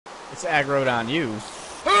It's aggroed on you.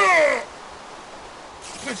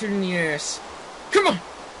 Punch it in the ass. Come on.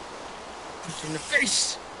 Punch it in the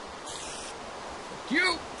face. Fuck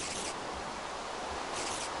you.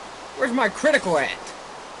 Where's my critical at?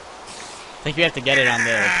 I think you have to get it on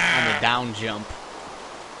the down jump.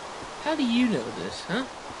 How do you know this, huh?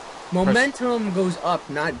 Momentum goes up,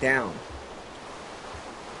 not down.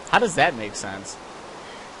 How does that make sense?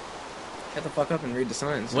 Shut the fuck up and read the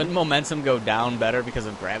signs. Wouldn't momentum go down better because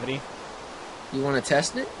of gravity? You want to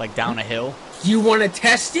test it? Like down a hill? You want to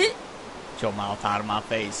test it? Get your mouth out of my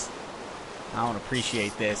face. I don't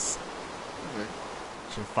appreciate this. Get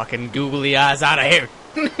your fucking googly eyes out of here.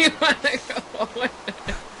 You want to go?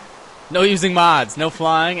 No using mods, no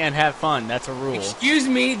flying, and have fun. That's a rule. Excuse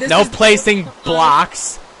me. This no is placing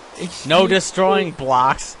blocks. Excuse No destroying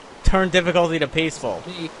blocks. Turn difficulty to peaceful.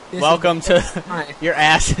 Welcome to your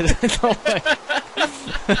asses in the way.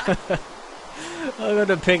 Welcome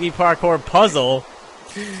to Piggy Parkour Puzzle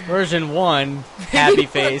version 1. Happy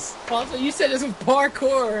face. Puzzle? You said this was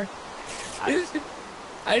parkour. I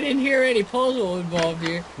didn't hear any puzzle involved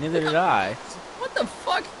here. Neither did I. What the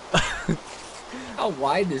fuck? How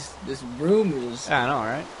wide this room is. I know,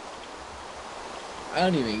 right? I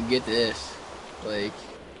don't even get this. Like,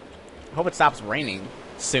 I hope it stops raining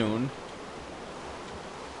soon.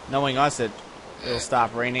 Knowing us, it'll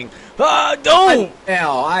stop raining. Ah, no!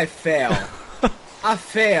 I fail. I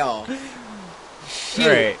fail. Shoot.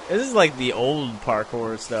 Alright, this is like the old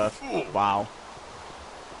parkour stuff. Wow.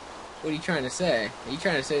 What are you trying to say? Are you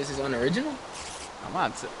trying to say this is unoriginal? I'm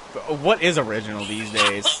not. What is original these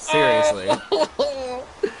days? Seriously.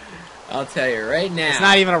 I'll tell you right now. It's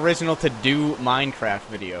not even original to do Minecraft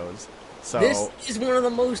videos. So this is one of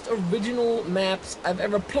the most original maps I've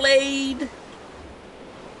ever played.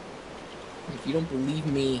 If you don't believe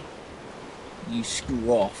me, you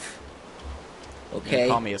screw off. Okay?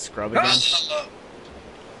 You call me a scrub again?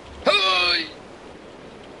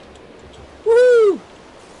 Woo!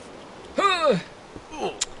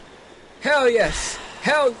 Hell yes!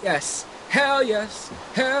 Hell yes! Hell yes!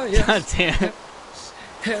 Hell yes! God damn it.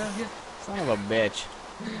 Hell yes! Son of a bitch.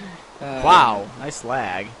 Wow, nice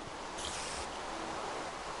lag.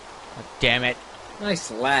 God damn it.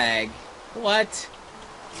 Nice lag. What?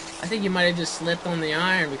 I think you might have just slipped on the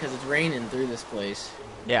iron because it's raining through this place.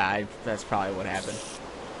 Yeah, that's probably what happened.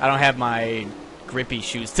 I don't have my grippy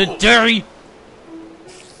shoes today!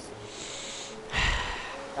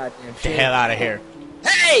 Goddamn Get the shit. hell out of here.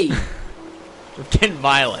 Hey! We're getting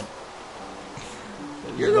violent.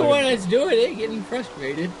 You're the one that's doing it, getting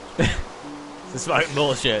frustrated. This is fucking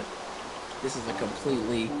bullshit. This is a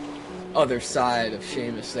completely other side of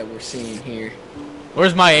Seamus that we're seeing here.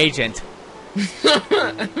 Where's my agent?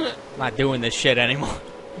 I'm not doing this shit anymore.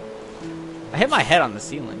 I hit my head on the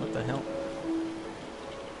ceiling. What the hell?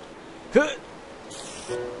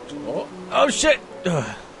 Oh shit!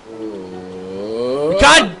 Ugh.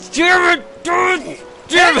 God damn it!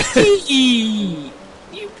 Damn it!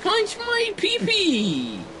 You punched my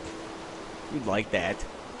pee-pee! You'd like that.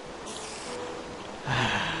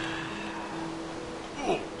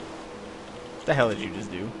 What the hell did you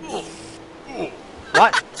just do?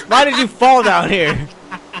 What? Why did you fall down here?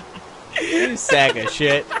 You sack of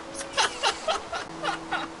shit.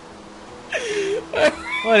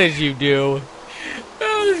 What did you do?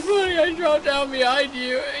 That was funny. I dropped down behind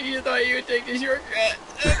you, and you thought you would take the shortcut.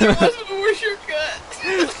 There wasn't more shortcut.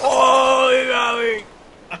 Oh, you got me.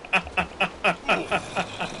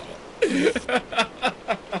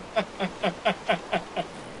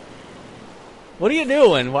 What are you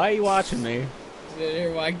doing? Why are you watching me? Sitting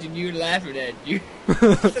there watching you, laughing at you.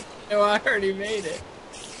 No, I already made it.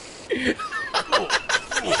 Yeah.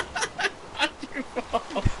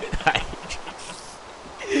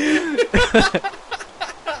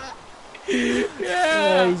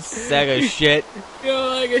 You sack of shit. You don't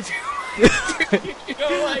like it. You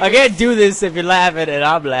don't like I can't do this if you're laughing and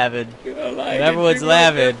I'm laughing. You don't like And everyone's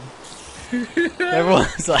laughing.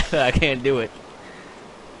 Everyone's laughing. I can't do it.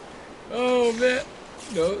 Oh man.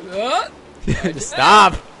 No.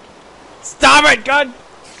 Stop. Stop it, God.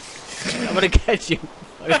 I'm gonna catch you.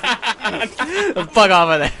 Fuck off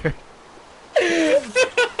of there.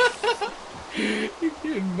 You're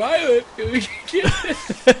getting violent. This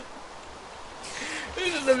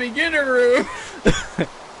is the beginner room.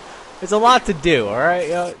 It's a lot to do, alright?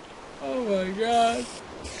 Yo. Oh my god.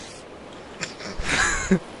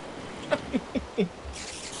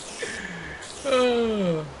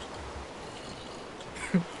 Oh.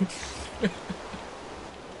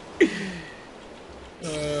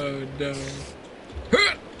 Oh no.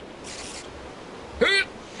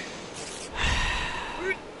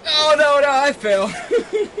 Oh no, I fell.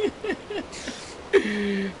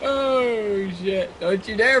 Oh shit! Don't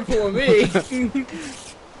you dare pull me!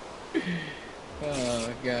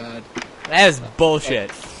 Oh god. That is bullshit.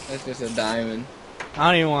 That's just a diamond.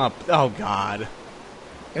 I don't even want to... Oh, God.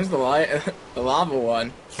 There's the lava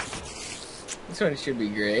one. This one should be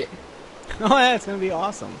great. Oh, yeah, it's going to be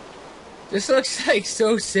awesome. This looks like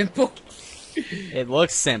so simple. It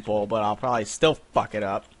looks simple, but I'll probably still fuck it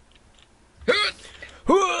up.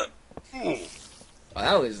 Oh,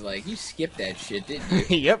 that was like, you skipped that shit, didn't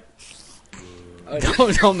you? Yep.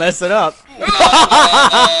 Oh, Don't mess it up.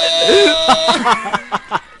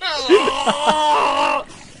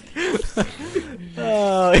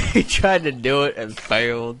 Oh, he tried to do it and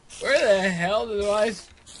failed. Where the hell did I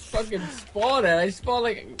fucking spawn at? I spawned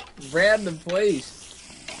like a random place.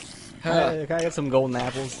 Huh. Can I get some golden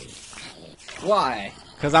apples? Why?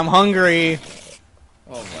 Because I'm hungry.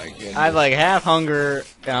 Oh my goodness. I have like half hunger,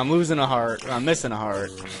 and I'm losing a heart. I'm missing a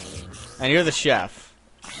heart. And you're the chef.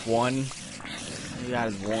 One. You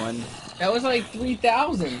got one. That was like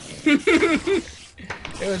 3,000. It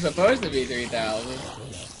was supposed to be 3,000.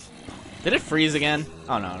 Did it freeze again?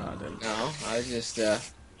 Oh, no, it didn't. No, I was just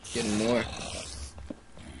getting more.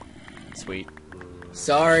 Sweet.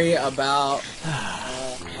 Sorry about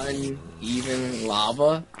uneven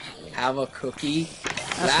lava. Have a cookie.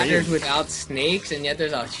 Ladders without snakes, and yet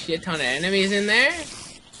there's a shit ton of enemies in there?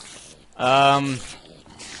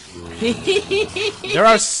 There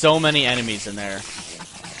are so many enemies in there.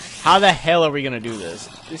 How the hell are we gonna do this?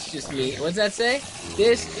 This is just me. What's that say?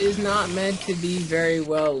 This is not meant to be very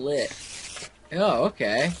well lit. Oh,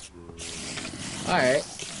 okay. Alright.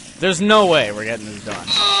 There's no way we're getting this done.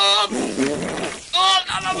 Oh,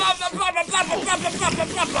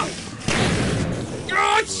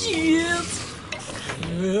 shit!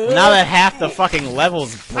 Now that half the fucking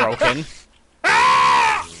level's broken.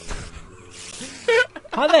 How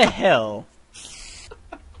the hell?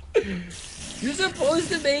 You're supposed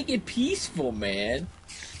to make it peaceful, man.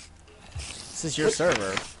 This is your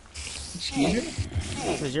server. Excuse me?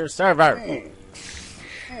 This is your server.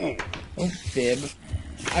 Don't fib.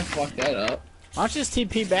 I fucked that up. Why don't you just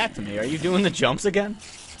TP back to me? Are you doing the jumps again?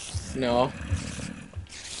 No.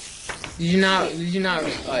 Did you not?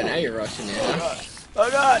 Oh, now you're rushing in. Huh? Oh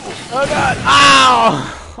god! Oh god!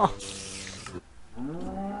 Ow!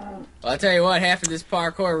 Well, I'll tell you what, half of this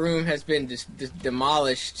parkour room has been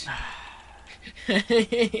demolished.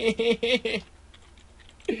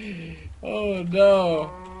 Oh no.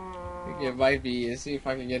 I think it might be. Let's see if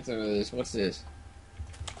I can get some of this. What's this?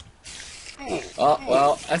 Oh,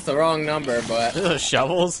 well, that's the wrong number, but...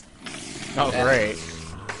 Shovels? Oh, great.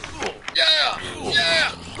 Yeah!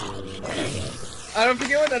 Yeah! I don't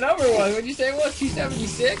forget what the number was. What'd you say it was?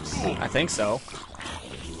 276? I think so.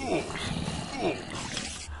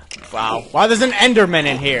 Wow. Wow, there's an Enderman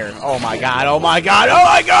in here. Oh my god, oh my god, oh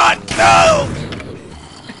my god! No!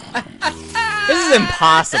 This is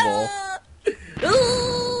impossible.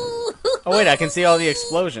 Oh wait, I can see all the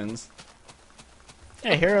explosions.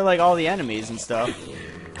 Yeah, here are like all the enemies and stuff.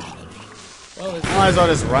 Well, I might as well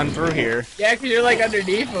just run through here. yeah, because you're like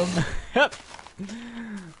underneath them. Yep.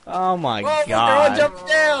 Oh my god. god. Jump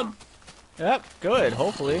down! Yep, good,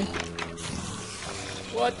 hopefully.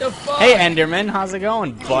 What the fuck? Hey Enderman, how's it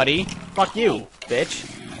going, buddy? Fuck you, bitch.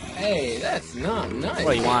 Hey, that's not nice.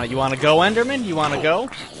 What, you wanna go, Enderman? You wanna go?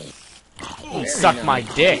 You can suck nice. my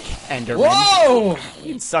dick, Enderman. Whoa!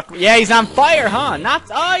 You can suck. Yeah, he's on fire, huh? Not.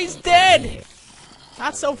 Oh, he's dead.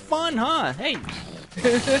 Not so fun, huh? Hey,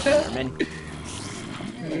 Enderman.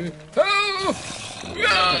 Oh!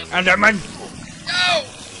 No! Enderman. No!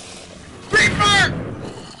 Creeper!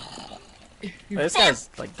 You This fuck! guy's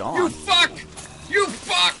like You gone. fuck! You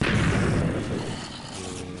fuck!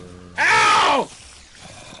 Ow!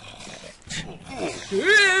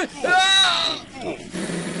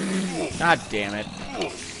 God damn it.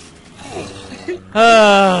 Just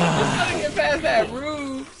gotta get past that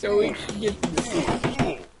roof so we can get to the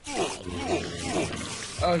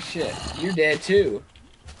Oh shit, you're dead too.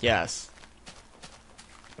 Yes.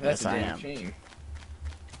 That's Yes, a I damn am. shame.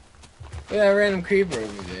 Look at that random creeper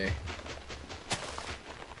over there.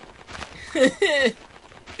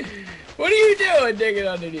 What are you doing digging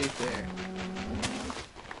underneath there?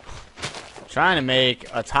 Trying to make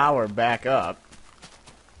a tower back up.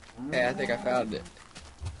 Hey, I think I found it.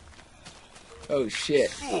 Oh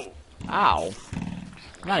shit. Ow.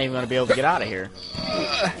 I'm not even gonna be able to get out of here.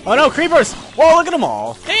 Oh no, creepers! Whoa, look at them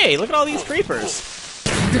all! Hey, look at all these creepers!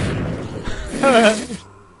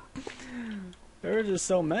 There are just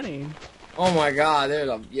so many. Oh my god, there's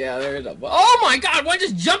a oh my god, one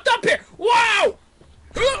just jumped up here! Wow!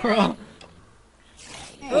 How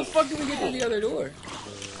the fuck did we get to the other door?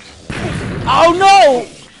 Oh no!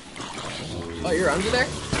 Oh, you're under there?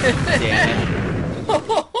 Damn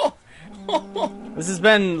it. This has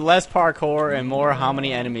been less parkour and more how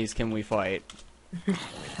many enemies can we fight.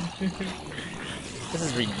 This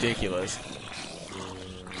is ridiculous.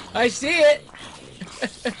 I see it!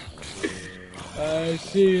 I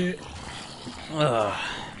see it. Ugh.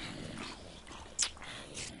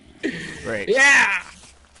 Great. Yeah!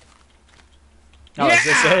 Oh, yeah! is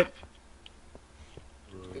this it?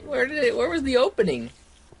 Where was the opening?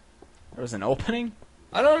 There was an opening?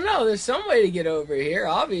 I don't know. There's some way to get over here,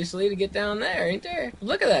 obviously, to get down there, ain't there?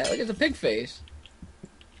 Look at that. Look at the pig face.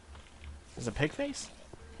 There's a pig face?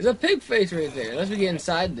 There's a pig face right there. Unless we get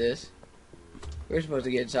inside this. We're supposed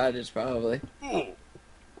to get inside this, probably.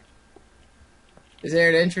 Is there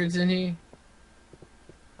an entrance in here?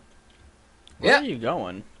 Where are you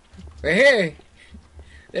going? Right here.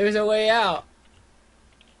 There's a way out.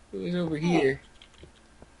 It was over here.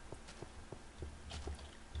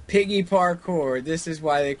 Piggy Parkour. This is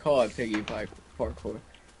why they call it Piggy Parkour.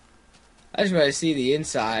 I just want to see the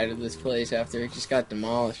inside of this place after it just got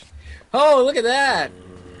demolished. Oh, look at that!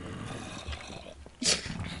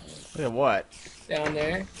 Look at what? Down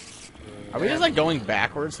there. Are we just like going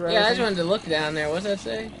backwards for Yeah, I just everything? wanted to look down there. What's that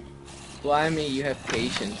say? Blimey, you have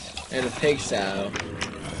patience. And a pig saddle.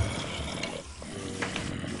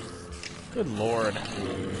 Good lord.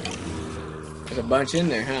 There's a bunch in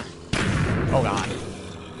there, huh? Oh god.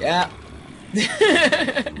 Yeah.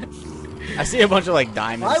 I see a bunch of like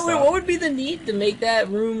diamonds. What would be the need to make that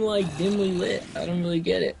room like dimly lit? I don't really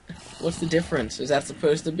get it. What's the difference? Is that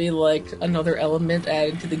supposed to be like another element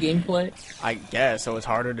added to the gameplay? I guess, so it's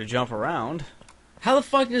harder to jump around. How the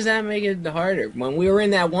fuck does that make it harder? When we were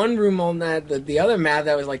in that one room on that the other map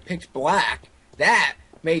that was like pitch black, that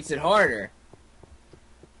makes it harder.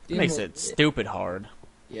 Makes it stupid hard.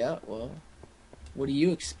 Yeah, well, what do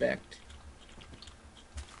you expect?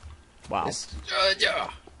 Wow.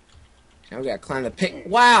 Now we gotta climb the pig.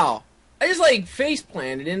 Wow! I just like face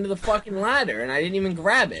planted into the fucking ladder and I didn't even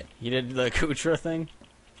grab it. You did the Kutra thing?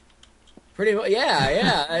 Pretty much,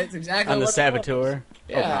 yeah, that's exactly On the what saboteur?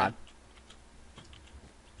 Yeah.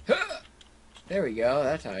 Oh god. There we go,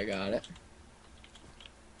 that's how I got it.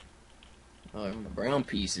 Oh, I'm brown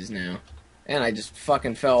pieces now. And I just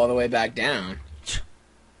fucking fell all the way back down.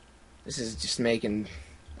 This is just making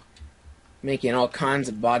all kinds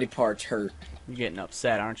of body parts hurt. You're getting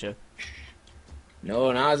upset, aren't you?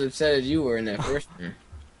 No, not as upset as you were in that first one.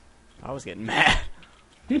 I was getting mad.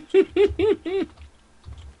 I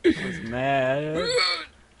was mad.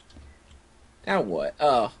 Now what?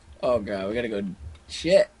 Oh god, we gotta go.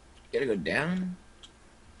 Shit, gotta go down.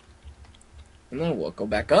 And then what? Go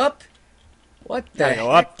back up? What the Gotta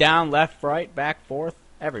go heck? up, down, left, right, back, forth,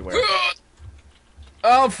 everywhere.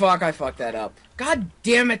 Oh fuck, I fucked that up. God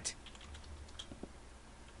damn it!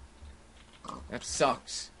 That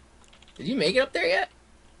sucks. Did you make it up there yet?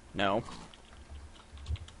 No.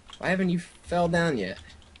 Why haven't you fell down yet?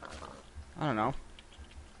 I don't know.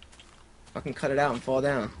 Fucking cut it out and fall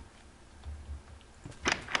down.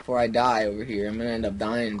 Before I die over here, I'm gonna end up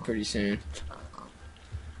dying pretty soon.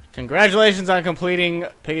 Congratulations on completing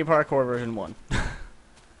Piggy Parkour version 1.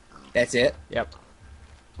 That's it? Yep.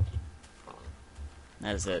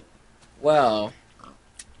 That is it. Well...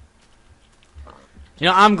 You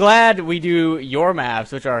know, I'm glad we do your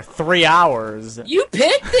maps, which are 3 hours. You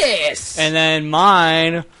picked this! And then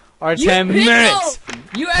mine are 10 minutes.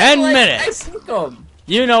 You 10 like minutes. I pick them.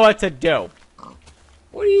 You know what to do.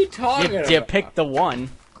 What are you talking about? You pick the one.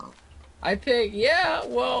 I pick, yeah,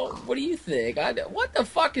 well, what do you think? What the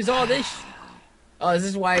fuck is all this? Oh, is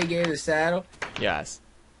this why I gave the saddle? Yes.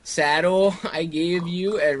 Saddle I gave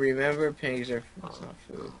you, and remember, pigs are it's not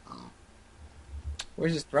food.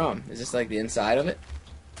 Where's this from? Is this like the inside of it?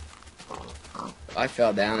 I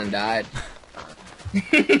fell down and died.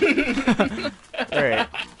 Alright.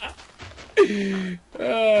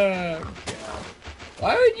 Oh, God.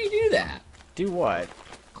 Why would you do that? Do what?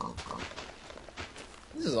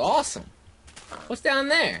 This is awesome. What's down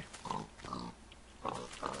there?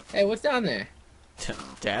 Hey, what's down there?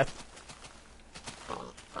 Death.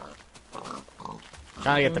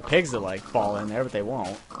 Trying to get the pigs to like fall in there, but they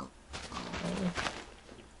won't.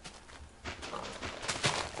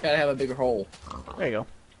 Gotta have a bigger hole. There you go.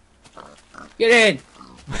 Get in!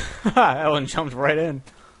 That one jumped right in.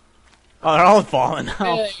 Oh, they're all falling now.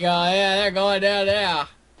 There you go, yeah, they're going down there.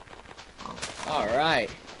 Alright.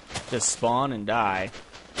 Just spawn and die.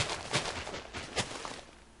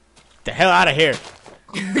 The hell out of here.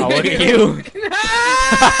 Oh, look at you.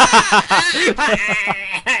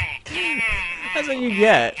 That's what you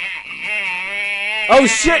get. Oh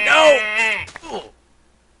shit, no!